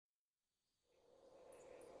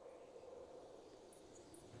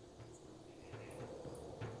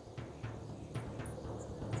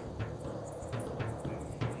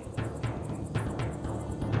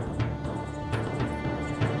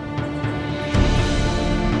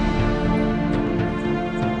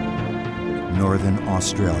northern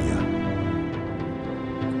Australia.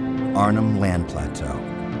 Arnhem Land Plateau.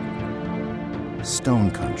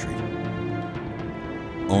 Stone country.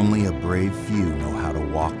 Only a brave few know how to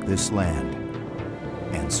walk this land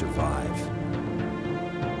and survive.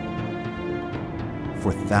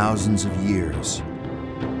 For thousands of years,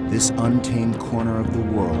 this untamed corner of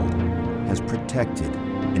the world has protected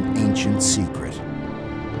an ancient secret.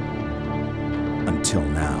 Until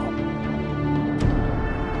now.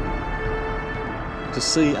 To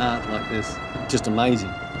see art like this, just amazing.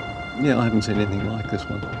 Yeah, I haven't seen anything like this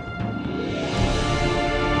one.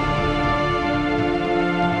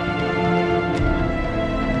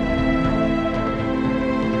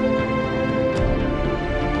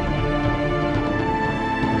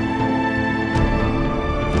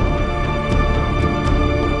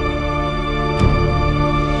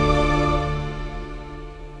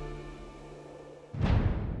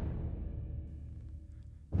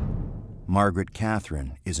 Margaret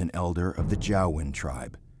Catherine is an elder of the Jowin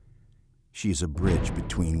tribe. She is a bridge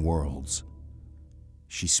between worlds.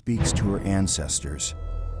 She speaks to her ancestors,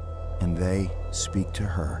 and they speak to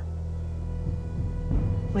her.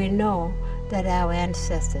 We know that our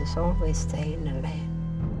ancestors always stay in the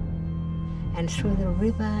land. And through the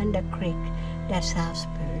river and the creek, that's how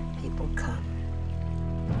spirit people come.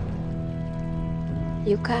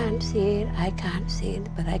 You can't see it, I can't see it,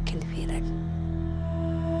 but I can feel it.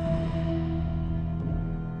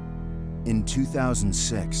 In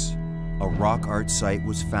 2006, a rock art site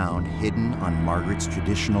was found hidden on Margaret's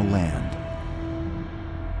traditional land.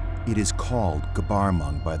 It is called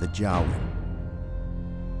Gabarmung by the Jowin,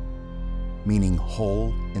 meaning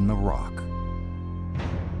hole in the rock.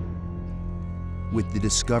 With the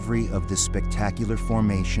discovery of this spectacular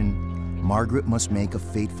formation, Margaret must make a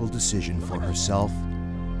fateful decision for herself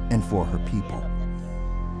and for her people.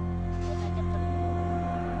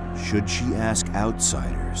 Should she ask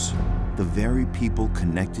outsiders, the very people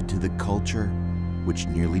connected to the culture which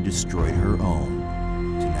nearly destroyed her own,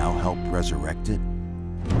 to now help resurrect it?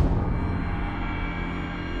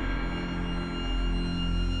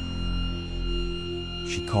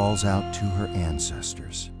 She calls out to her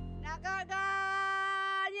ancestors.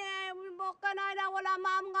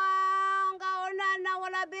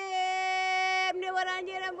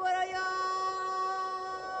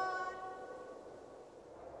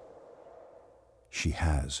 She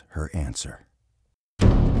has her answer.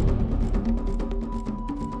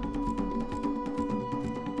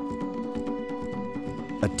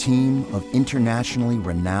 A team of internationally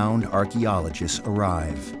renowned archaeologists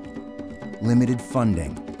arrive. Limited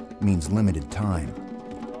funding means limited time.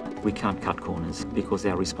 We can't cut corners because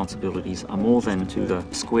our responsibilities are more than to the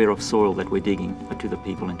square of soil that we're digging, but to the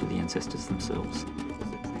people and to the ancestors themselves.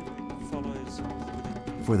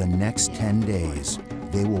 For the next 10 days,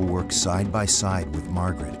 they will work side by side with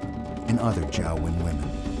Margaret and other Jowin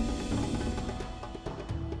women.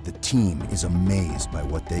 The team is amazed by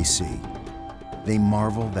what they see. They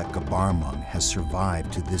marvel that Gabarmung has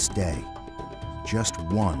survived to this day. Just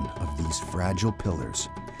one of these fragile pillars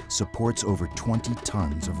supports over 20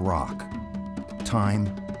 tons of rock. Time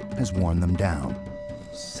has worn them down.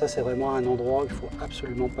 Ça, c'est vraiment un endroit où il ne faut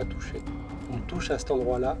absolument pas toucher. On touche à cet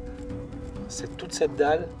endroit-là, c'est toute cette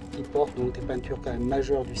dalle qui porte donc des peintures quand même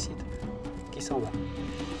majeures du site qui s'en va.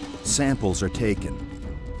 Samples are taken,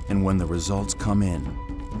 and when the results come in,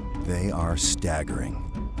 they are staggering.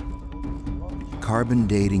 Carbon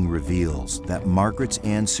dating reveals that Margaret's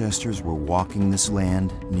ancestors were walking this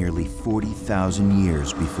land nearly 40,000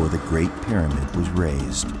 years before the Great Pyramid was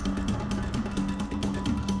raised.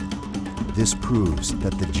 This proves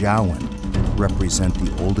that the Jowin represent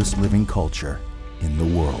the oldest living culture in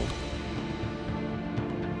the world.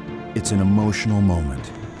 It's an emotional moment.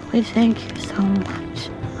 We thank you so much,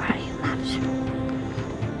 very much.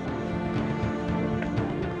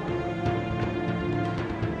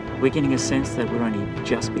 We're getting a sense that we're only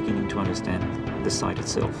just beginning to understand the site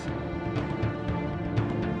itself.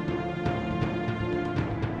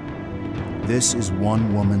 This is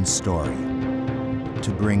one woman's story,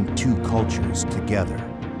 to bring two cultures together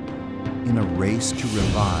in a race to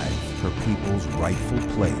revive her people's rightful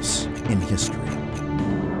place in history.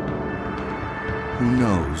 Who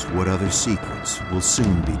knows what other secrets will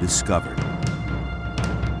soon be discovered?